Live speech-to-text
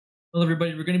Well,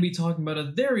 everybody, we're going to be talking about a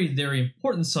very, very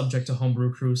important subject to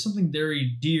Homebrew Crew, something very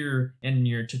dear and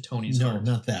near to Tony's heart.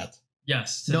 No, not that.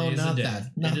 Yes, no, today is not the day.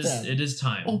 that. Not that. It is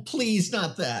time. Oh, please,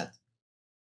 not that.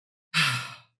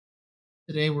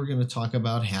 Today we're going to talk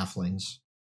about halflings.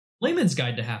 Layman's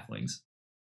Guide to Halflings.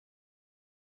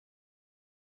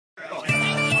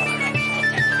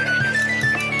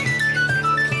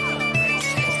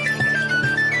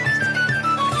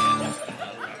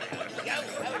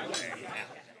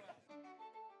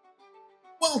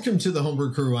 Welcome to the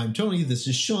Homebrew Crew. I'm Tony, this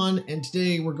is Sean, and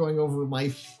today we're going over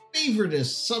my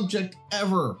favoriteest subject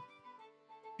ever.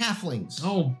 Halflings.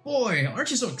 Oh boy, aren't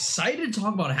you so excited to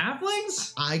talk about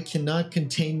halflings? I cannot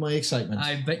contain my excitement.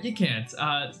 I bet you can't.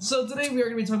 So today we are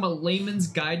going to be talking about Layman's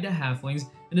Guide to Halflings,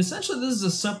 and essentially this is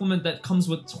a supplement that comes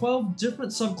with 12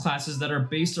 different subclasses that are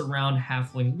based around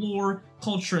halfling lore,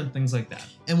 culture, and things like that.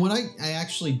 And what I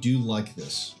actually do like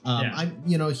this.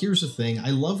 Here's the thing.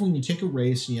 I love when you take a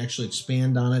race and you actually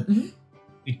expand on it. Mm-hmm.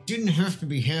 It didn't have to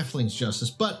be halflings justice,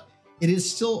 but it is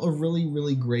still a really,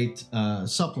 really great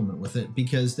supplement with it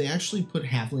because they actually put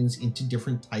halflings into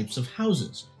different types of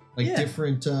houses, like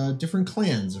different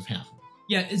clans of halflings.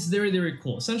 Yeah, it's very, very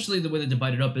cool. Essentially, the way they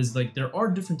divide it up is like there are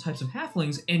different types of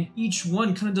halflings, and each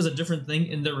one kind of does a different thing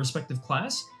in their respective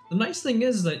class. The nice thing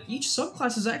is that each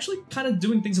subclass is actually kind of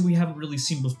doing things that we haven't really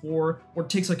seen before, or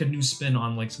takes like a new spin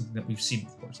on like something that we've seen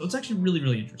before. So it's actually really,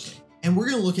 really interesting. And we're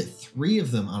going to look at 3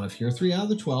 of them out of here, 3 out of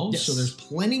the 12. Yes. So there's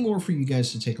plenty more for you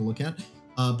guys to take a look at.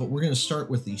 But we're going to start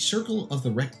with the Circle of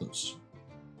the Recluse.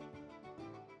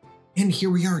 And here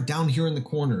we are down here in the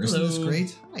corner. Isn't this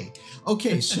great? Hi.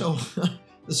 Okay, so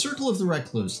the Circle of the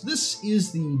Recluse. This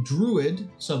is the Druid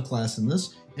subclass in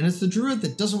this. And it's the Druid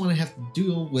that doesn't want to have to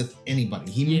deal with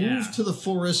anybody. He moved to the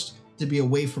forest to be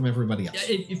away from everybody else.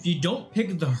 Yeah, if you don't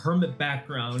pick the hermit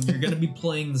background, you're going to be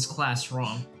playing this class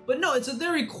wrong. But no, it's a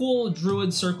very cool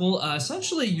druid circle.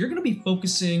 Essentially, you're going to be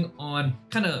focusing on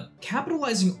kind of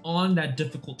capitalizing on that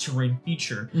difficult terrain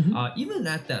feature. Even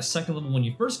at that second level, when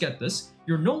you first get this,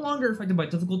 you're no longer affected by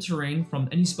difficult terrain from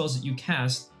any spells that you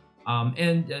cast.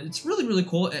 It's really, really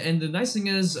cool. And the nice thing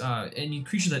is, any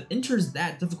creature that enters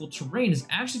that difficult terrain is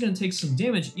actually going to take some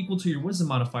damage equal to your wisdom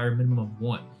modifier, minimum of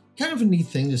 1. Kind of a neat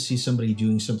thing to see somebody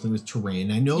doing something with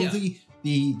terrain. I know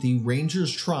the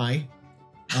rangers try.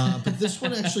 But this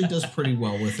one actually does pretty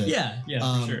well with it.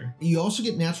 For sure. You also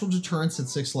get natural deterrence at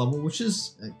 6th level, which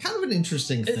is kind of an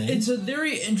interesting thing. It's a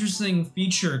very interesting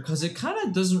feature because it kind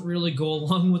of doesn't really go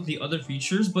along with the other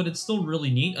features, but it's still really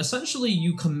neat. Essentially,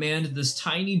 you command this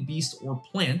tiny beast or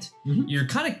plant. You're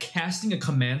kind of casting a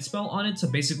command spell on it to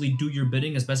basically do your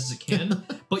bidding as best as it can,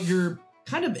 but you're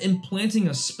kind of implanting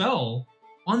a spell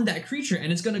on that creature,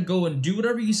 and it's going to go and do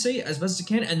whatever you say as best as it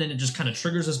can, and then it just kind of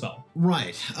triggers a spell.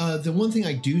 Right. The one thing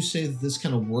I do say that this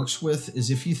kind of works with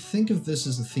is if you think of this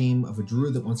as the theme of a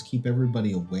druid that wants to keep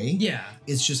everybody away,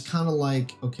 it's just kind of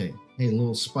like, okay, hey,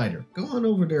 little spider, go on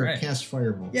over there and cast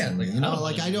firebolt.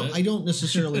 I don't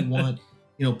necessarily want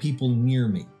people near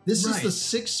me. This is the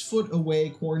 6-foot away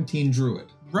quarantine druid.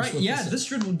 Right. Yeah, this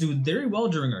druid will do very well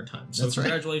during our time. So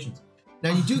congratulations.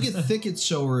 Now, you do get Thicket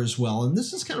Sower as well, and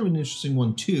this is kind of an interesting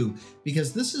one, too,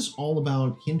 because this is all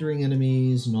about hindering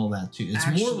enemies and all that, too. It's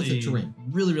more with the terrain.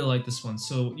 Really, really like this one.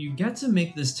 So you get to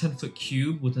make this 10-foot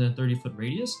cube within a 30-foot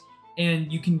radius,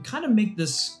 and you can kind of make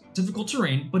this difficult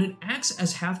terrain, but it acts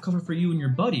as half cover for you and your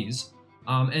buddies,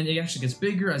 and it actually gets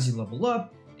bigger as you level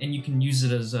up, and you can use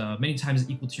it as many times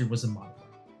equal to your wisdom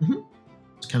modifier.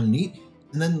 It's kind of neat.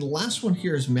 And then the last one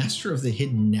here is Master of the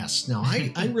Hidden Nest. Now,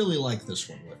 I really like this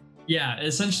one. Yeah,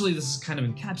 essentially this is kind of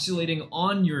encapsulating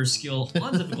on your skill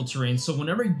on difficult terrain. So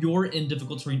whenever you're in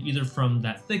difficult terrain, either from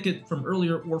that thicket from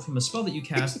earlier or from a spell that you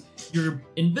cast, you're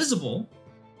invisible,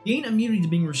 gain immunity to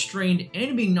being restrained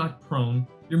and being knocked prone,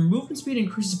 your movement speed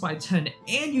increases by 10,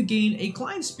 and you gain a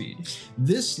climb speed.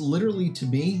 This literally, to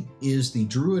me, is the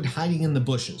druid hiding in the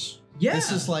bushes. Yeah,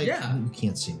 this is like, you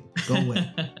can't see me. Go away.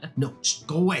 No, just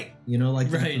go away.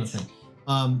 Like that kind of thing.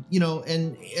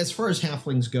 And as far as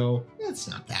halflings go, it's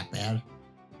not that bad.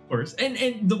 Of course.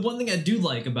 And the one thing I do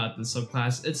like about this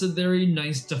subclass, it's a very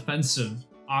nice defensive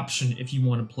option if you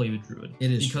want to play the druid.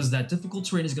 It is. Because that difficult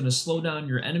terrain is going to slow down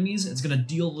your enemies, it's going to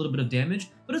deal a little bit of damage,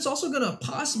 but it's also going to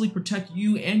possibly protect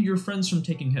you and your friends from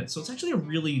taking hits. So it's actually a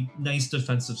really nice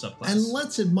defensive subclass. And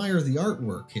let's admire the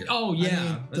artwork here. Oh,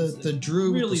 yeah. I mean, the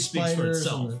druid really with the speaks for spiders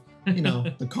itself.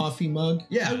 and the coffee mug.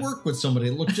 I work with somebody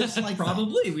that looked just like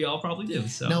probably. that. We all probably do.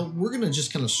 So now we're going to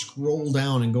just kind of scroll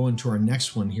down and go into our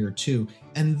next one here too.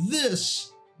 And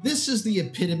this is the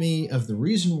epitome of the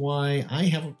reason why I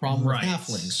have a problem with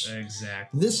halflings.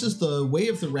 Exactly. This is the Way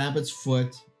of the Rabbit's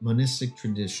Foot Monistic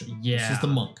tradition. Yeah. This is the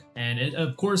monk. And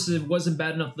of course, it wasn't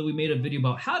bad enough that we made a video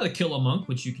about how to kill a monk,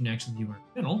 which you can actually view on our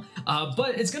channel.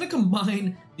 But it's going to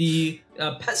combine the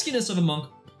peskiness of a monk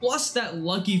plus that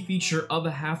lucky feature of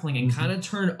a halfling and kind of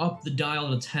turn up the dial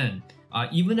to 10.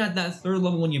 Even at that 3rd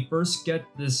level, when you first get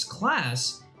this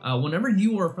class, whenever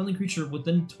you or a friendly creature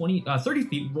within 30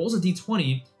 feet rolls a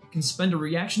d20, can spend a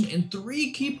reaction and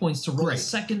 3 key points to roll a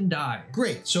second die.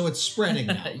 Great, so it's spreading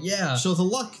now. Yeah. So the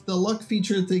luck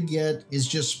feature that they get is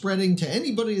just spreading to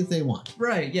anybody that they want.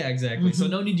 Right, yeah, exactly. So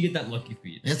no need to get that lucky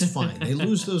feat. That's fine. They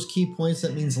lose those key points.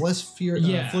 That means less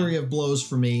flurry of blows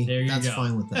for me. That's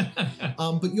fine with that.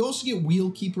 But you also get Wheel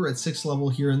Keeper at 6th level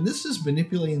here, and this is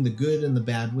manipulating the good and the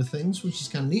bad with things, which is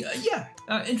kind of neat.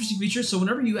 Interesting feature. So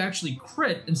whenever you actually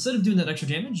crit, instead of doing that extra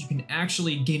damage, you can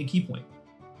actually gain a key point.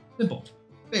 Simple.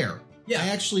 Fair. Yeah, I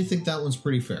actually think that one's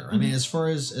pretty fair. I mean, as far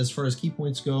as key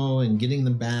points go and getting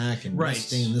them back and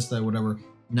resting this, that, whatever,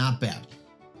 not bad.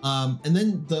 And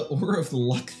then the Aura of the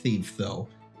Luck Thief, though.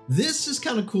 This is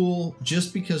kind of cool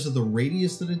just because of the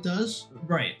radius that it does.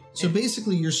 Right. So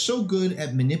basically, you're so good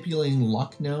at manipulating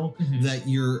luck now that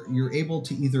you're able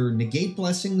to either negate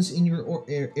blessings in your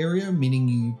area,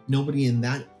 meaning nobody in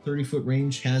that 30-foot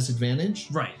range has advantage.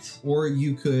 Right. Or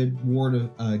you could ward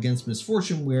against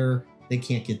misfortune where they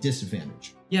can't get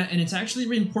disadvantage. Yeah, and it's actually a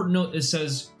really important note. It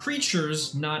says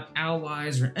creatures, not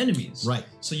allies or enemies. Right.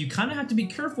 So you kind of have to be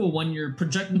careful when you're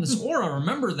projecting this aura.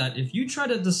 Remember that if you try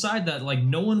to decide that like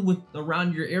no one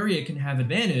around your area can have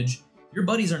advantage, your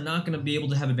buddies are not going to be able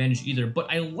to have advantage either. But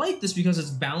I like this because it's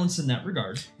balanced in that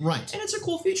regard. Right. And it's a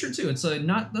cool feature too. It's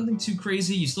nothing too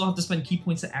crazy. You still have to spend key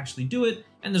points to actually do it,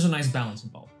 and there's a nice balance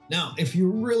involved. Now, if you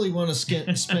really want to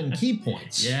spend key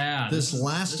points, this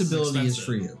last ability is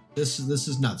for you. This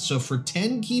is nuts. So for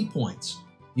 10 key points,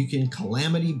 you can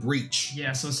Calamity Breach.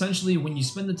 Yeah, so essentially when you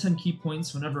spend the 10 key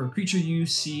points, whenever a creature you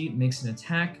see makes an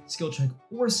attack, skill check,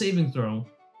 or saving throw,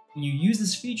 when you use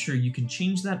this feature, you can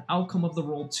change that outcome of the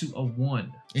roll to a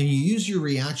 1. And you use your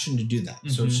reaction to do that.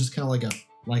 So it's just kind of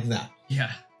like that.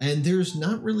 Yeah. And there's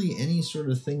not really any sort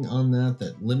of thing on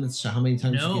that limits to how many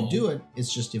times you can do it.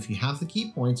 It's just if you have the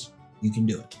key points, you can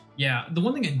do it. Yeah, the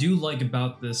one thing I do like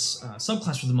about this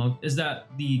subclass for the monk is that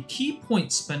the key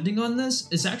point spending on this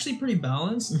is actually pretty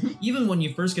balanced. Even when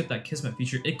you first get that Kismet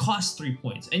feature, it costs 3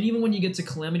 points. And even when you get to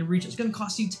Calamity Breach, it's going to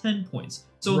cost you 10 points.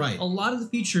 So a lot of the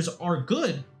features are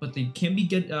good, but they can be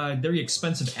very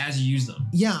expensive as you use them.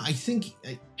 Yeah, I think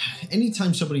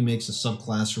anytime somebody makes a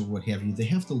subclass or what have you, they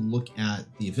have to look at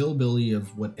the availability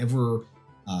of whatever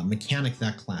mechanic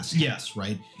that class has,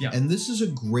 right? Yeah. And this is a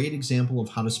great example of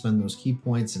how to spend those key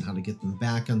points and how to get them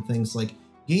back on things. Like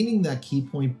gaining that key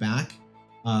point back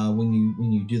when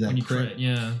you do that crit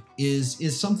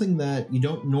is something that you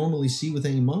don't normally see with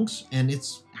any monks, and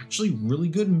it's actually really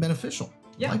good and beneficial.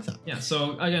 I like that. Yeah,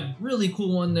 so again, really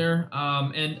cool one there.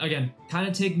 And again, kind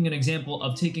of taking an example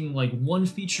of taking like one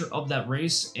feature of that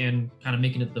race and kind of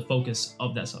making it the focus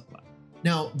of that subclass.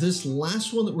 Now, this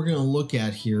last one that we're going to look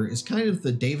at here is kind of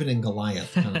the David and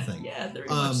Goliath kind of thing. Yeah, very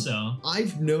much so.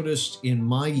 I've noticed in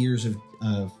my years of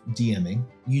DMing,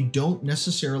 you don't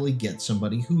necessarily get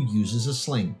somebody who uses a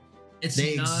sling.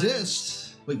 They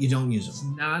exist, but you don't use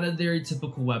them. It's not a very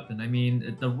typical weapon. I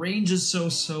mean, the range is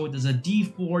so-so. There's a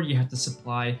D4. You have to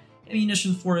supply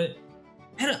ammunition for it.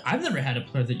 And I've never had a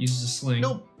player that uses a sling.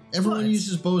 Nope. Everyone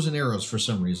uses bows and arrows for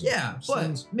some reason. Yeah,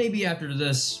 but maybe after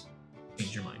this,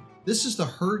 change your mind. This is the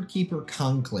Herd Keeper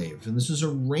Conclave, and this is a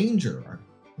ranger.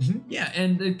 Yeah,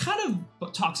 and it kind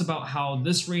of talks about how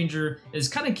this ranger is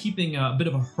kind of keeping a bit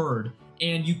of a herd,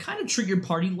 and you kind of treat your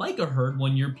party like a herd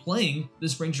when you're playing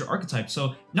this ranger archetype.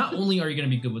 So not only are you going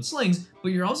to be good with slings,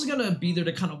 but you're also going to be there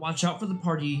to kind of watch out for the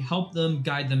party, help them,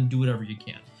 guide them, do whatever you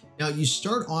can. Now, you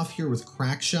start off here with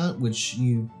Crackshot, which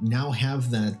you now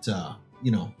have that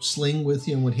sling with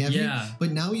you and what have you.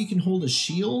 But now you can hold a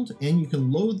shield and you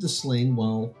can load the sling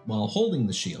while holding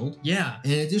the shield. Yeah.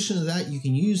 And in addition to that, you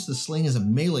can use the sling as a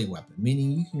melee weapon,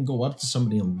 meaning you can go up to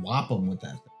somebody and whop them with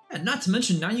that thing. And not to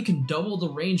mention, now you can double the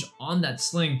range on that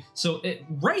sling. So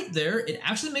right there, it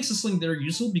actually makes the sling very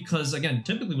useful because, again,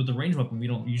 typically with the range weapon, we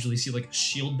don't usually see like a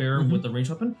shield bearer with the range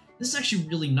weapon. This is actually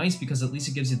really nice because at least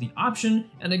it gives you the option.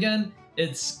 And again,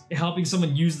 it's helping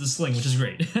someone use the sling, which is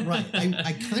great. Right.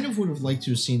 I kind of would have liked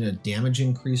to have seen a damage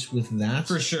increase with that.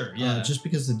 For sure, yeah. Just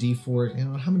because the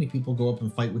D4, how many people go up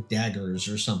and fight with daggers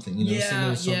or something?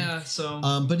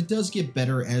 But it does get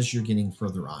better as you're getting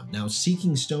further on. Now,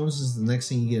 Seeking Stones is the next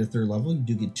thing you get at 3rd level. You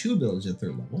do get 2 abilities at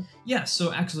 3rd level. Yeah,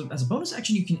 so as a bonus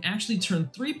action, you can actually turn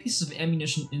 3 pieces of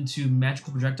ammunition into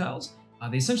magical projectiles.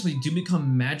 They essentially do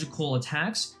become magical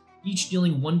attacks. each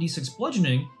dealing 1d6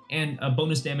 bludgeoning and a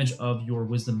bonus damage of your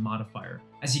wisdom modifier.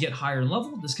 As you get higher in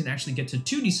level, this can actually get to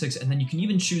 2d6, and then you can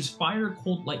even choose fire,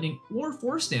 cold, lightning, or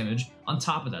force damage on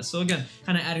top of that. So again,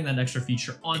 kind of adding that extra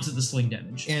feature onto the sling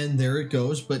damage. And there it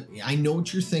goes, but I know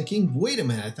what you're thinking. Wait a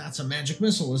minute, that's a magic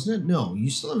missile, isn't it? No, you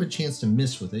still have a chance to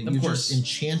miss with it. You're just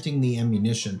enchanting the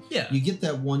ammunition. Yeah. You get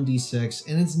that 1d6,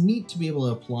 and it's neat to be able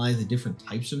to apply the different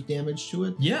types of damage to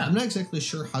it. Yeah. I'm not exactly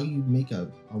sure how you make a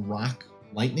rock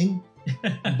lightning,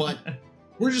 but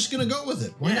we're just going to go with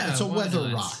it. Why not? It's a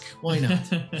weather rock. Why not?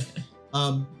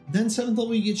 Then 7th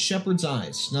level, you get Shepherd's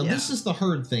Eyes. Now, this is the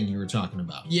herd thing you were talking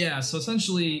about. Yeah, so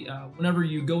essentially, whenever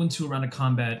you go into a round of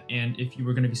combat, and if you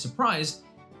were going to be surprised,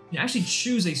 you actually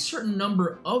choose a certain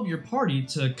number of your party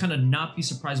to kind of not be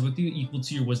surprised with you, equal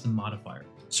to your wisdom modifier.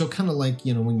 So kind of like,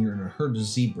 you know, when you're in a herd of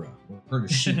zebra or a herd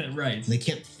of sheep. Right. They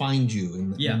can't find you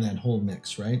in that whole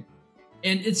mix, right?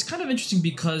 And it's kind of interesting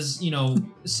because, you know,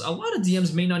 a lot of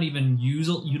DMs may not even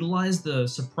utilize the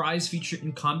surprise feature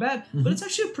in combat, but it's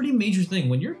actually a pretty major thing.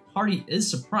 When your party is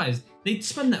surprised, they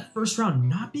spend that first round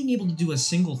not being able to do a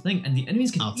single thing, and the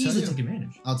enemies can easily take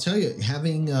advantage. I'll tell you,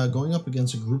 having going up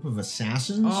against a group of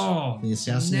assassins, the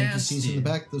assassin NPCs in the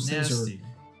back, those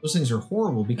things are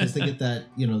horrible because they get that,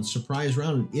 you know, surprise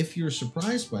round. And if you're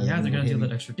surprised by them, they're going to deal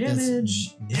that extra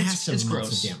damage. Massive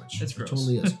amounts of damage. It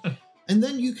totally is. And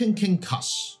then you can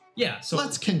concuss. Yeah, so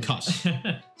let's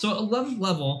concuss. So 11th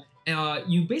level,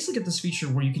 you basically get this feature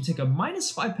where you can take a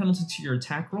 -5 penalty to your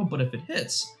attack roll, but if it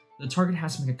hits, the target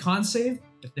has to make a con save.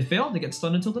 If they fail, they get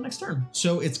stunned until the next turn.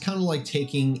 So it's kind of like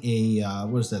taking a,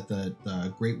 what is that,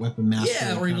 the Great Weapon Master?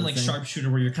 Yeah, or even like Sharpshooter,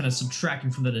 where you're kind of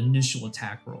subtracting from that initial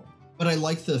attack roll. But I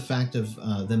like the fact of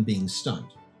them being stunned.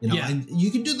 You know, and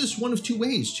you can do this one of two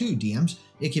ways too, DMs.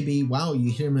 It could be, wow, you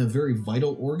hit him in a very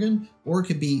vital organ, or it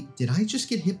could be, did I just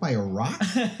get hit by a rock?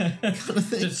 Kind of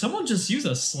thing. Did someone just use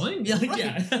a sling? Yeah,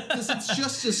 because it's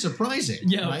just as surprising.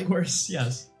 Yeah, right? Of course,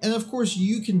 yes. And of course,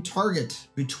 you can target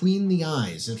between the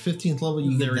eyes. At 15th level,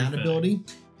 you get that ability.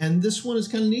 And this one is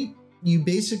kind of neat. You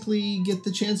basically get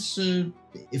the chance to,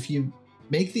 if you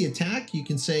make the attack, you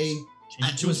can say,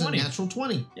 that was a natural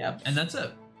 20. Yeah, and that's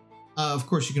it. Of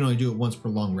course, you can only do it once per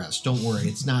long rest. Don't worry.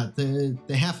 It's not, the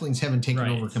halflings haven't taken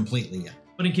over completely yet.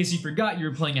 But in case you forgot you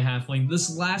were playing a halfling,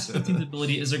 this last 15th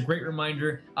ability is a great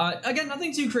reminder. Again,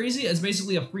 nothing too crazy. It's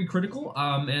basically a free critical,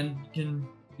 and you can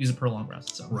use it per long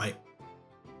rest. So. Right.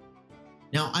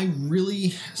 Now, I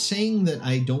really, saying that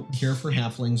I don't care for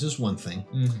halflings is one thing,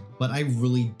 but I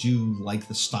really do like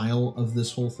the style of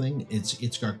this whole thing.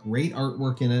 It's got great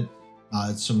artwork in it.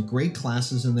 Some great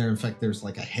classes in there. In fact, there's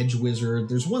like a hedge wizard.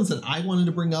 There's ones that I wanted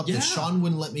to bring up that Sean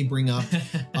wouldn't let me bring up,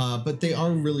 but they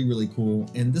are really, really cool.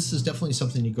 And this is definitely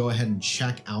something to go ahead and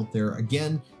check out there.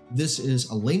 Again, this is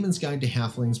A Layman's Guide to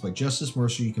Halflings by Justice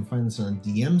Mercer. You can find this on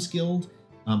DMSGUILD.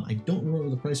 I don't remember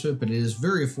the price of it, but it is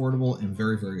very affordable and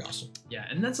very, very awesome. Yeah,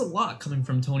 and that's a lot coming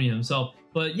from Tony himself.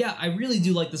 But yeah, I really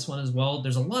do like this one as well.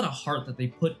 There's a lot of heart that they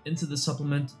put into the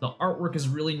supplement. The artwork is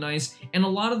really nice, and a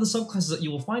lot of the subclasses that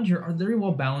you will find here are very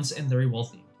well balanced and very well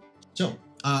themed. So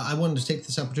I wanted to take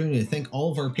this opportunity to thank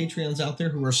all of our Patreons out there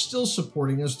who are still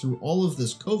supporting us through all of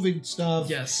this COVID stuff.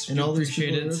 Yes, and all these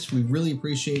people. We really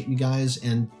appreciate you guys,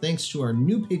 and thanks to our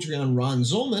new Patreon, Ron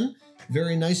Zolman.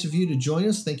 Very nice of you to join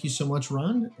us. Thank you so much,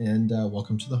 Ron, and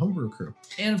welcome to the Homebrew crew.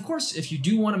 And of course, if you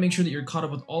do want to make sure that you're caught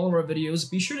up with all of our videos,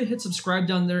 be sure to hit subscribe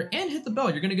down there and hit the bell.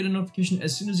 You're going to get a notification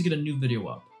as soon as you get a new video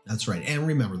up. That's right. And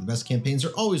remember, the best campaigns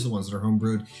are always the ones that are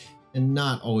homebrewed and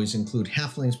not always include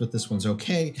halflings, but this one's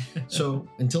okay. So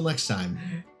until next time,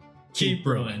 keep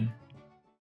brewing.